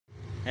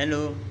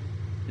Hello,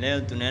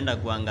 leo tunaenda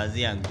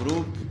kuangazia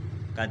group,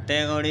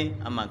 category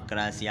ama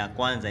class ya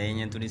kwanza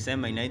yenye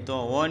tulisema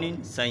inaitwa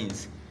warning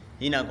signs.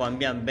 Hii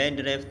inakwambia bend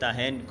left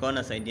ahead,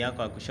 kona side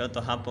yako ya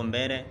kushoto hapo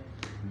mbele.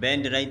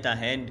 Bend right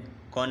ahead,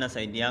 kona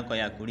side yako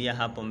ya kulia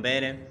hapo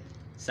mbele.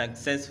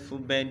 Successful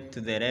bend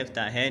to the left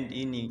ahead,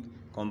 hii ni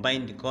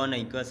combined kona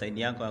ikiwa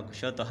side yako ya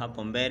kushoto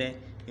hapo mbele.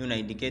 Hii una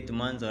indicate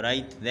mwanzo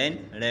right then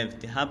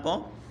left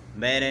hapo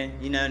mbele.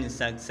 Hii nayo ni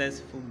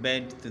successful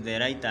bend to the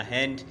right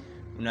ahead,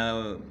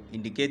 una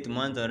indicate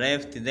mwanzo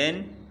left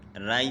then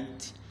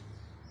right.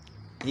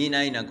 Hii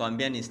nayo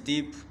inakwambia ni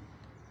steep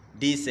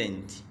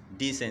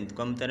descent.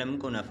 Kwa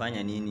mteremko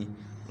unafanya nini?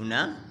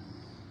 Una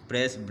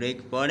press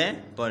brake pole,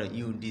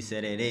 you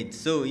decelerate.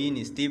 So hii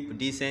ni steep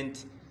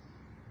descent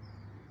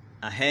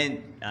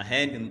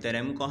ahead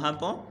mteremko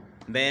hapo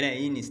mbele.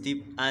 Hii ni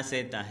steep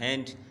ascent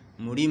ahead,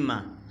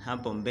 mlima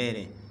hapo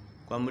mbele.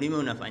 Kwa mlima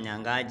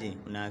unafanyangaje?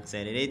 Una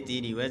accelerate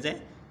ili iweze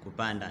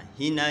kupanda.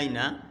 Hii nayo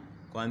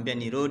inakwambia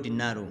ni road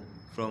narrow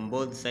from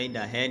both side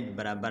ahead,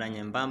 barabara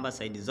nyembamba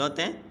side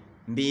zote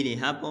mbili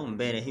hapo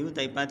mbele. Hii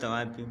utaipata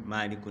wapi?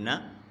 Mahali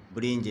kuna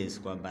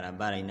bridges kwa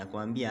barabara.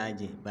 Inakwambia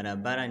aje?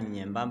 Barabara ni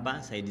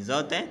nyembamba side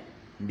zote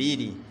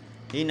mbili.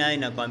 Hii nayo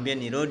inakwambia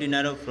ni road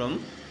narrow from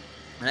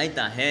right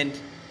ahead,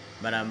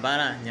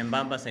 barabara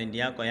nyembamba side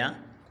yako ya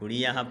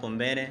kulia hapo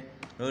mbele.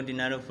 Road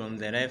narrow from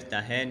the left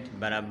ahead,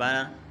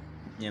 barabara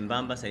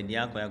nyembamba side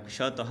yako ya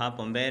kushoto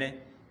hapo mbele.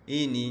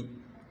 Hii ni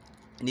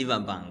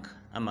riverbank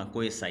ama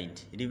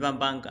quayside.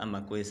 Riverbank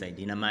ama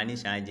quayside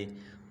inamaanisha aje?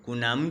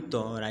 Kuna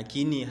mto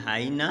lakini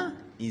haina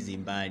hizi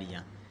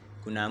baria.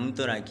 Kuna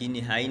mto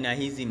lakini haina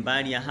hizi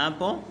baria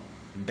hapo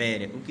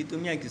mbele.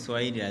 Ukitumia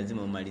Kiswahili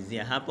lazima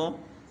umalizie hapo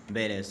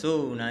mbele.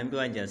 So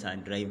unaambiwa just a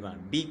driver,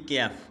 be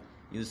careful,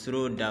 you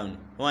slow down.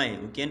 Why?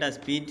 Ukienda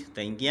speed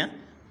utaingia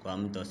kwa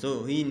mto.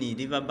 So hii ni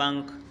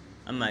riverbank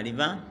ama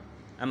river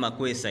ama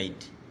quayside.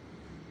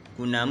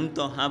 Kuna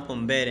mto hapo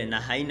mbele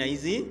na haina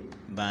hizi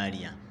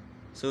baria.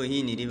 So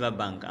hii ni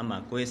riverbank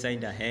ama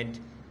quayside ahead.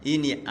 Hii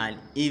ni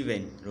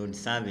uneven road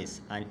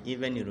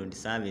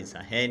surface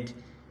ahead.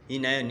 Hii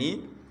nayo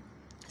ni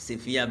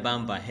severe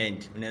bump ahead.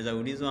 Unaweza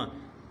ulizwa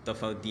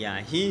tofauti ya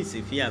hii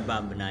severe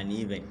bump na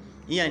uneven.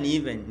 Hii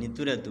uneven ni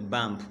tule tu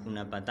bump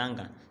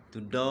unapatanga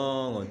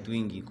tudogo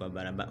twingi kwa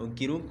barabara.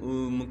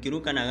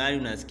 Ukiruka na gari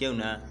unasikia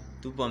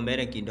unatupo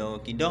mbele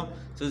kidogo.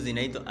 So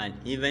zinaitwa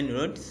uneven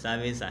road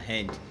surface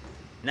ahead.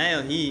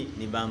 Nayo hii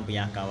ni bump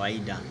ya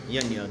kawaida.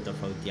 Hiyo ndio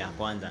tofauti ya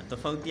kwanza.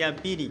 Tofauti ya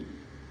pili,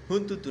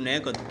 hutu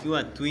tunaweka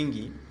tukiwa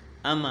twingi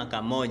ama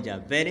kamoja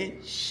very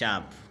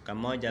sharp.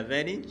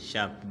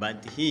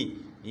 But hii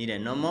ni ile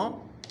normal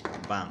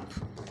bump.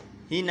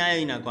 Hii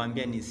nayo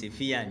inakwambia ni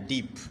severe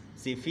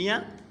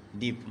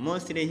deep.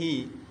 Mostly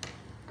hii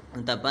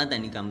utapata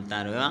ni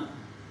kamtaro ya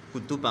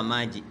kutupa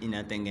maji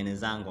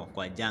inatengenezangwa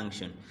kwa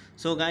junction.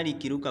 So gari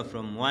ikiruka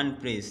from one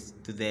place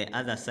to the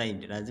other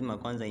side lazima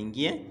kwanza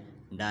ingie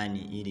ndani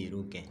ili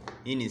iruke.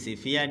 Hii ni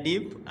severe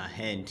deep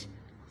ahead.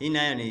 Hii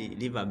nayo ni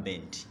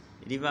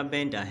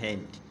riverbend ahead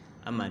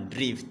ama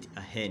drift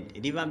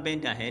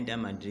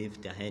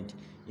ahead.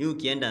 Hii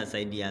ukienda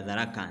side ya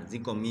Tharaka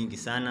ziko mingi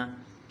sana,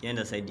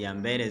 ukienda side ya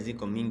mbele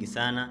ziko mingi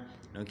sana,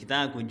 na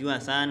ukitaka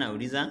kujua sana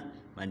uliza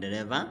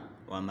madereva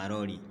wa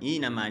maroli. Hii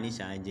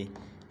inamaanisha aje?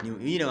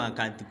 Ni ile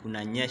wakati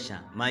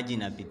kunanyesha maji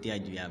inapitia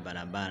juu ya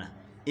barabara,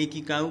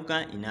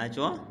 ikikauka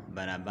inaachwa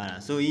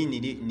barabara. So hii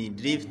ni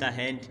drift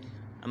ahead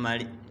ama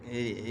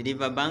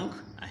riverbank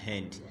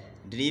ahead.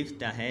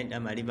 Drift ahead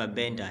ama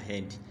riverbend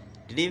ahead.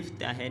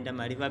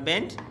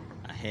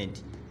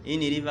 Hii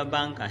ni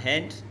riverbank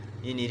ahead.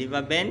 Hii ni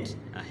riverbend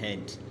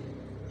ahead.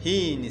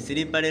 Hii ni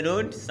slippery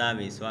road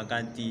surface.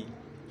 Wakati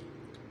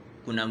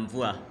kuna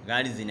mvua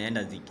gari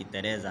zinaenda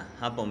zikitereza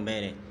hapo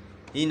mbele.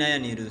 Hii nayo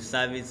ni road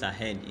surface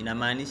ahead.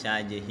 Inamaanisha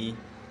aje hii?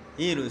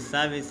 Hii road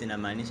surface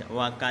inamaanisha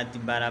wakati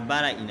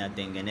barabara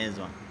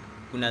inatengenezwa,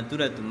 kuna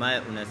tura tumaye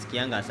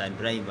unasikianga as a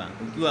driver.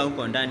 Ukiwa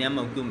huko ndani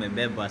ama ukiwa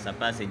umebebwa as a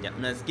passenger,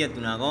 unasikia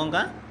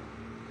tunagonga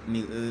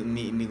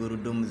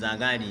migurudumu za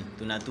gari,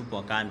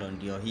 tunatupwa kando.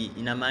 Ndio hii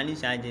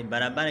inamaanisha aje?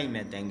 Barabara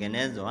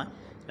imetengenezwa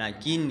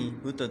lakini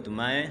huto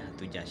tumaye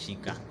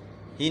hatujashika.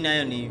 Hii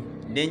nayo ni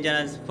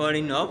dangerous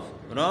falling of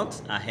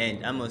rocks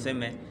ahead ama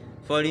useme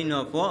falling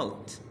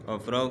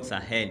of rocks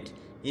ahead.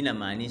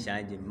 Inamaanisha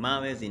aje?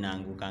 Mawe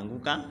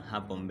zinaanguka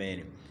hapo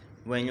mbele.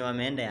 Wenye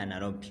wameenda ya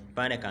Nairobi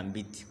pale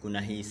Kambiti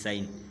kuna hii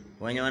sign.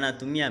 Wenye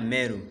wanatumia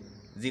Meru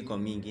ziko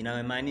mingi.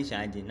 Inamaanisha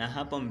aje? Na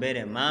hapo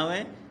mbele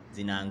mawe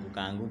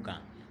zinaanguka.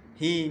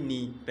 Hii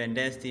ni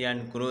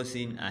pedestrian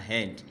crossing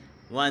ahead.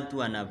 Watu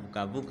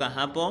wanavuka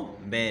hapo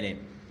mbele.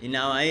 In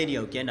our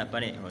area ukienda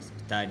pale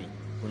hospitali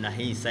kuna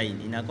hii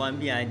sign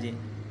inakwambia aje?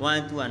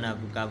 Watu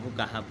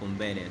wanavuka hapo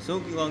mbele. So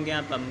ukiongea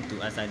hapa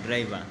mtu as a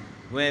driver,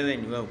 wewe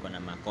uko na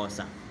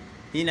makosa.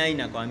 Hii na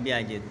inakwambia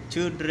aje?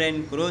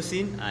 Children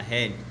crossing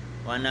ahead.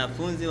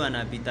 Wanafunzi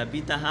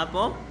wanapita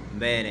hapo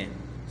mbele.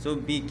 So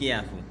be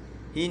careful.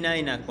 Hii nayo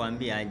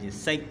inakwambia aje?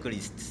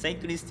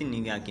 Cyclist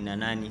ni akina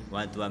nani?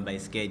 Watu wa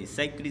baiskeli.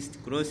 Cyclist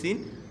crossing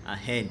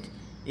ahead.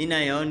 Hii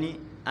nayo ni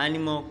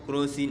animal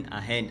crossing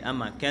ahead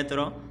ama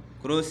cattle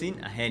crossing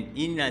ahead.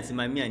 Hii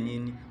inasimamia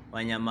nini?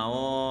 Wanyama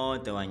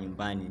wote wa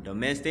nyumbani,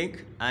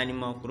 domestic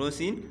animal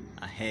crossing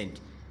ahead.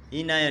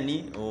 Hii nayo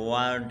ni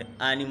wild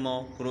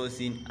animal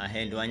crossing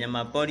ahead,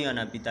 wanyama pori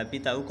wanapita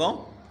pita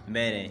huko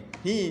mbele.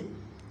 Hii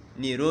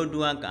ni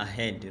roadwork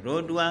ahead,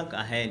 roadwork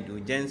ahead,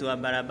 ujenzi wa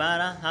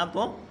barabara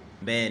hapo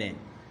mbele,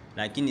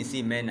 lakini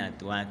si men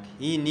at work.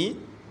 Hii ni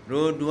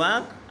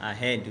roadwork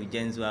ahead,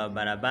 ujenzi wa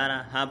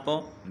barabara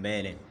hapo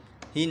mbele.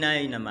 Hii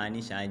nayo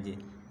inamaanisha aje?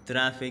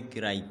 Traffic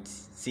light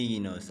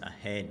signals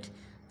ahead,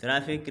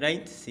 traffic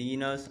light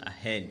signals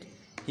ahead.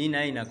 Hii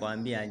nayo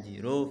inakwambia aje?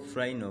 Low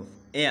flying of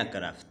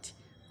aircraft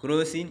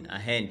crossing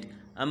ahead,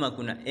 ama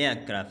kuna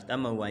aircraft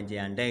ama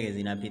uwanja wa ndege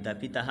zinapita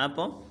pita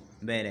hapo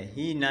mbele.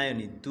 Hii nayo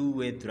ni two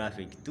way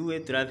traffic. Two way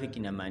traffic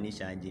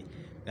inamaanisha aje?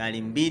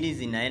 Gari mbili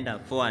zinaenda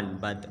forward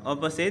but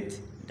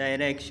opposite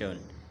direction.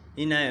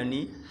 Hii nayo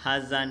ni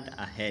hazard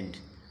ahead,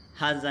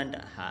 hazard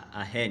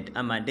ahead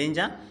ama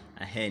danger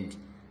ahead.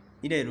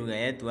 Ile lugha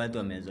yetu watu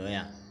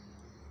wamezoea.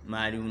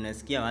 Mahali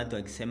unasikia watu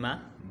wakisema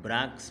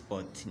black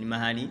spot, ni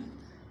mahali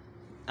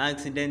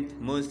accident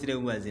mostly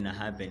huwa zina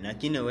happen,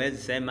 lakini huwezi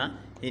sema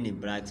hii ni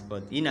black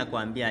spot. Hii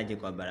inakuambia aje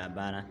kwa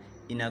barabara?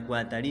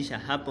 Inakuhatarisha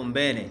hapo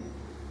mbele,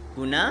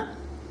 kuna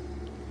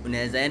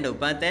unaweza enda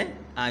upate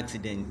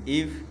accident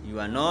if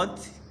you are not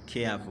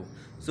careful.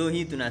 So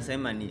hii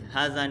tunasema ni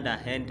hazard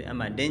ahead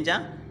ama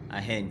danger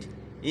ahead.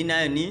 Hii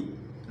nayo ni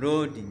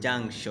road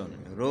junction,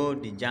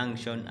 road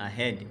junction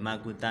ahead,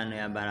 makutano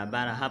ya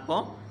barabara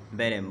hapo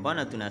mbele.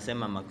 Mbona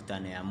tunasema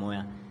makutano ya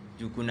moya?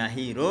 Juu kuna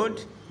hii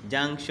road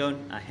junction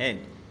ahead.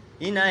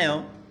 Hii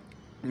nayo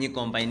ni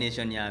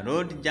combination ya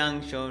road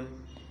junction,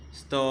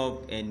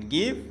 stop and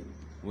give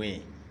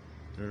way.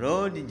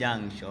 Road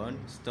junction,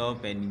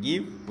 stop and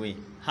give way.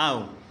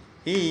 How?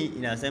 Hii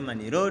inasema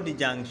ni road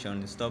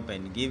junction, stop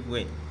and give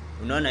way.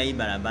 Unaona hii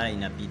barabara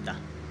inapita,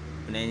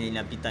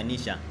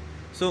 inapitanisha.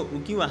 So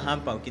ukiwa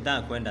hapa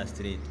ukitaka kwenda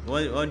straight,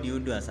 what do you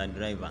do as a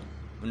driver?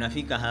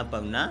 Unafika hapa,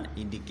 una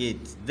indicate,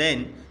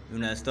 then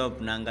una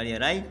stop, unaangalia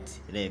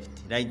right, left,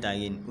 right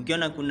again.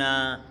 Ukiona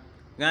kuna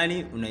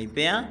gari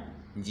unaipea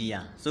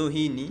njia. So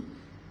hii ni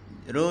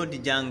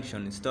road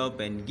junction,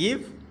 stop and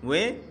give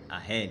way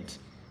ahead.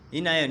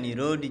 Hii nayo ni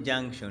road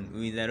junction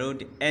with the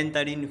road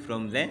entering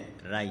from the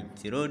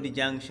right. Road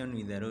junction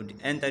with the road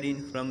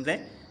entering from the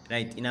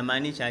right.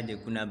 Inamaanisha aje?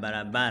 Kuna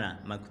barabara,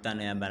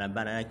 makutano ya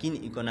barabara, lakini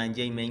iko na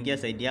njia imeingia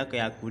side yako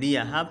ya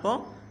kulia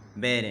hapo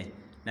mbele,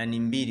 na ni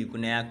mbili,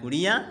 kuna ya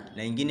kulia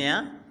na nyingine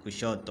ya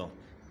kushoto.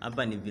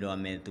 Hapa ni vile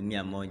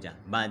wametumia moja,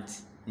 but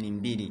ni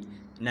mbili,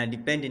 na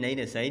depend na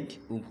ile side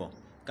uko.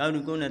 Kama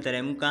ulikuwa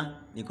unateremka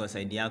iko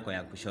side yako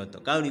ya kushoto,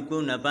 kama ulikuwa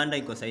unapanda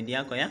iko side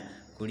yako ya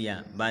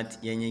kulia,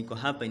 but yenye iko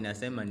hapa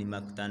inasema ni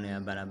makutano ya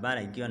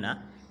barabara ikiwa na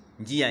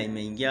njia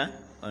imeingia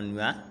on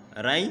your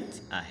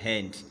right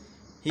ahead.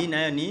 Hii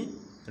nayo ni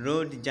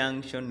road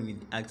junction with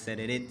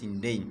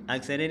accelerating lane.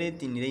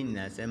 Accelerating lane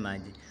inasema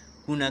aje?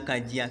 Kuna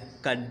kajia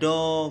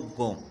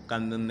kadogo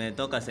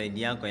kametoka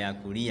side yako ya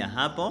kulia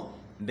hapo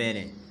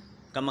mbele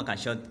kama ka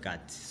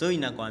shortcut. So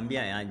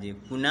inakwambia aje?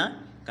 Kuna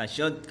ka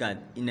shortcut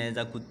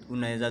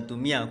unaweza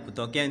tumia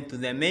kutokea to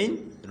the main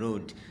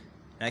road.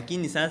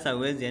 Lakini sasa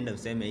uwezi enda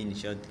useme hii ni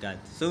shortcut.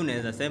 So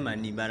unaweza sema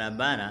ni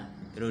barabara,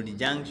 road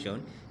junction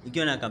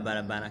ikiwa na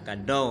kabarabara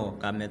kadogo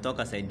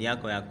kametoka side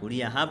yako ya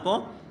kulia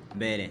hapo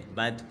mbele,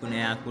 but kuna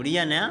ya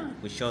kulia na ya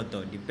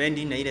kushoto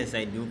depending na ile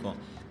side huko.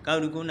 Kama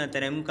ulikuwa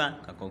unateremka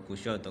kako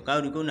kushoto, kama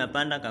ulikuwa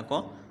unapanda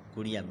kako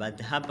kulia,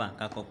 but hapa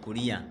kako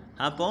kulia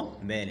hapo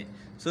mbele.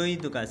 So hii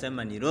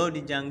tukasema ni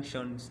road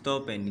junction,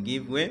 stop and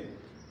give way.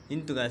 Hii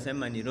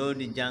tukasema ni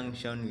road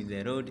junction with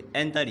the road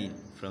entering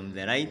from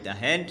the right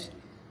ahead.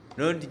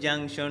 Road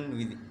junction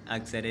with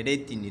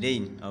accelerating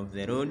lane of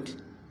the road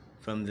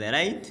from the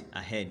right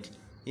ahead.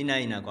 Ina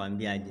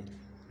inakwambiaje?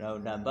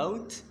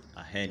 Roundabout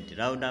ahead,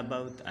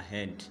 roundabout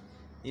ahead.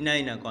 Ina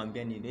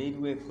inakwambia ni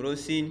railway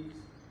crossing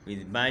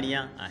with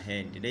barrier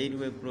ahead,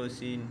 railway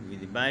crossing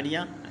with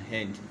barrier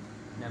ahead.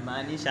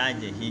 Inamaanisha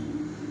aje hii?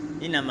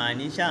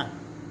 Inamaanisha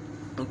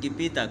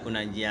ukipita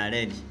kuna njia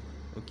reli,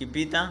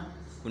 ukipita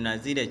kuna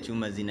zile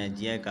chuma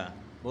zinajieka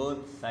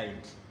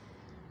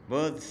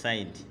both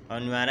side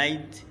on your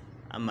right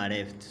ama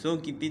left. So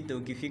ukipita,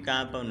 ukifika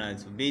hapa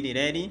unasubiri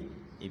reli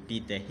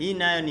ipite. Hii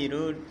nayo ni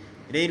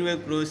railway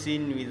crossing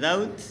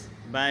without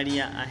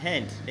barrier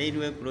ahead,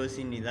 railway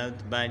crossing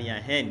without barrier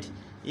ahead.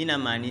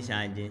 Inamaanisha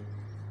aje?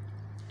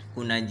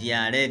 Kuna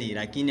njia reli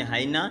lakini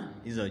haina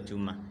hizo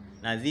chuma,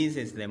 na this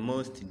is the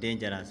most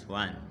dangerous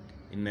one.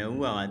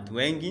 Imeua watu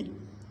wengi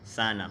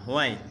sana.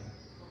 Why?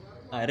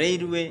 A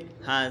railway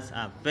has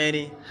a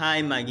very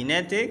high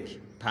magnetic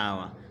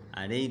power.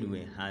 A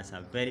railway has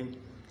a very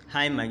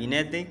high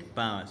magnetic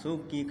power. So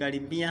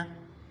ukikaribia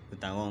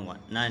utagongwa.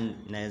 Na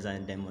naweza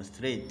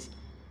demonstrate.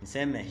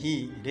 Niseme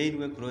hii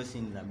railway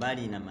crossing za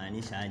bali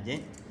inamaanisha aje?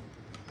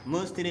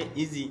 Mostly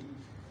hizi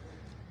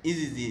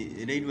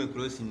railway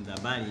crossing za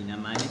bali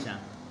inamaanisha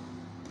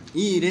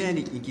hii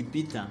reli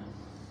ikipita,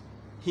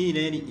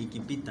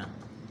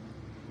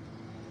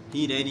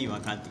 hii reli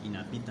wakati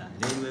inapita,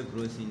 railway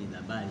crossing is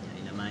a barrier,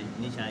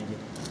 inamaanisha aje?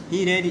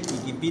 Hii reli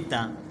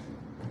ikipita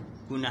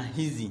kuna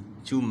hizi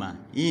chuma.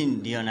 Hii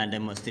ndio na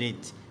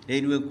demonstrate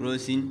railway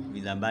crossing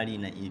with a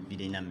barrier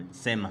vile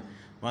inasema.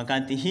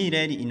 Wakati hii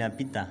reli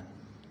inapita,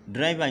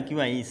 driver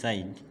akiwa hii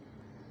side,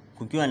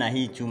 kukiwa na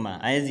hii chuma,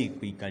 haezi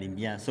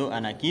kuikaribia, so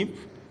ana keep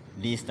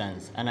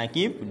distance.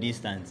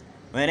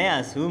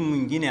 Whereas huyu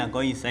mwingine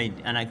ako hii side,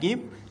 ana keep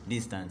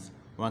distance.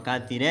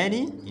 Wakati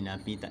reli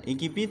inapita,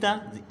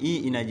 ikipita hii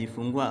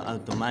inajifungua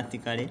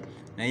automatically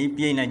na hii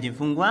pia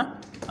inajifungua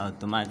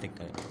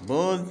automatically.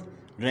 Both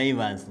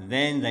drivers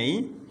then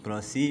they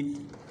proceed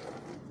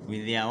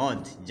with their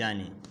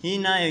journey. Hii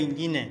nayo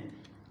ingine,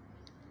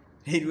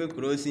 railway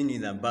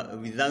crossing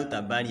without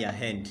a barrier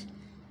ahead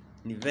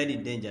ni very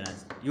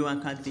dangerous.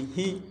 Wakati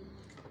hii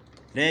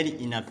reli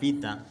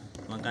inapita,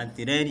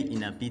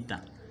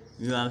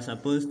 you are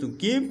supposed to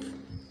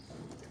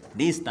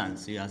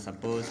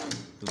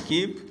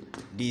keep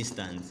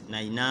distance.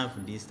 Na enough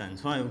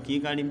distance. Kwa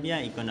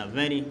ukikaribia iko na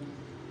very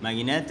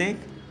magnetic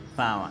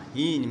power.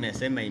 Hii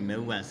nimesema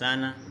imeua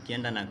sana.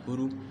 Ukienda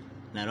Nakuru,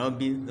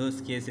 Nairobi,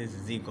 those cases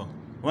ziko.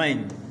 Why?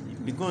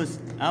 Because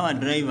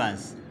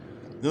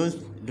those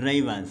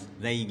drivers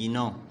they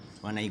ignore,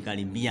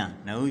 wanaikaribia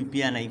na huyu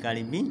pia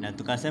anaikaribia, na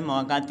tukasema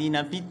wakati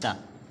inapita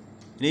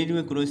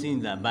railway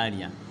crossing the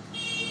barrier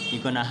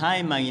iko na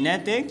high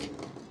magnetic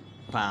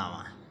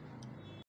power.